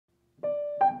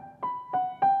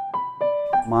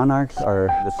Monarchs are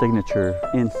the signature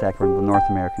insect from the North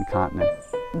American continent.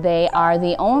 They are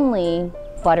the only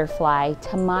butterfly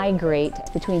to migrate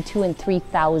between 2,000 and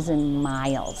 3,000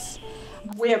 miles.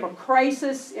 We have a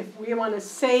crisis. If we want to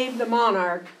save the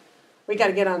monarch, we got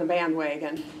to get on the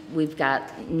bandwagon. We've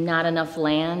got not enough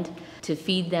land to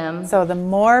feed them. So the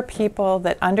more people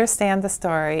that understand the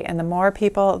story and the more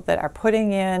people that are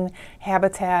putting in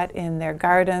habitat in their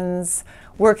gardens,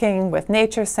 working with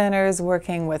nature centers,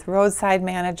 working with roadside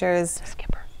managers.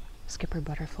 Skipper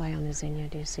butterfly on the zinnia,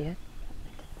 do you see it?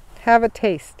 Have a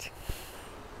taste.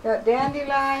 Got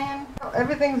dandelion,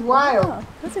 everything's wild. Oh,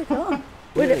 those are cool.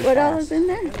 What all is in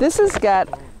there? This has got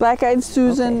black-eyed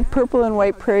Susan, purple and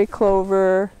white prairie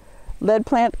clover, lead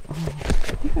plant.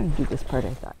 I'm going to do this part,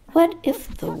 I thought. What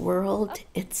if the world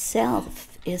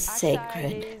itself is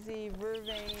sacred?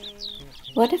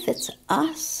 What if it's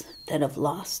us that have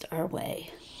lost our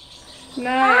way?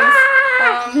 Nice.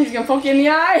 He's going to poke you in the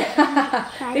eye.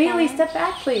 Bailey, step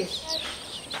back, please.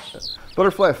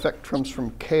 Butterfly effect comes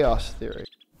from chaos theory.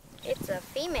 It's a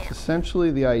female.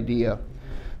 Essentially the idea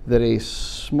that a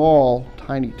small,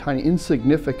 tiny,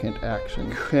 insignificant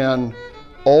action can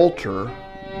alter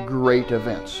great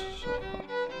events.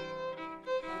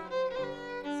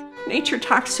 Nature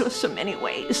talks to us so many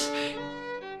ways.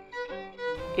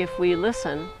 If we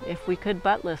listen, if we could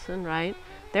but listen, right,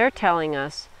 they're telling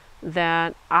us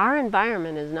that our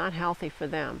environment is not healthy for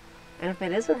them. And if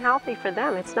it isn't healthy for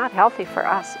them, it's not healthy for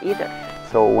us either.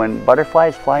 So when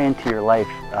butterflies fly into your life,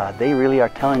 they really are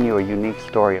telling you a unique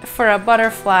story. For a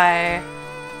butterfly,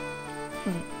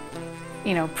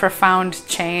 profound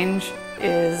change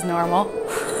is normal.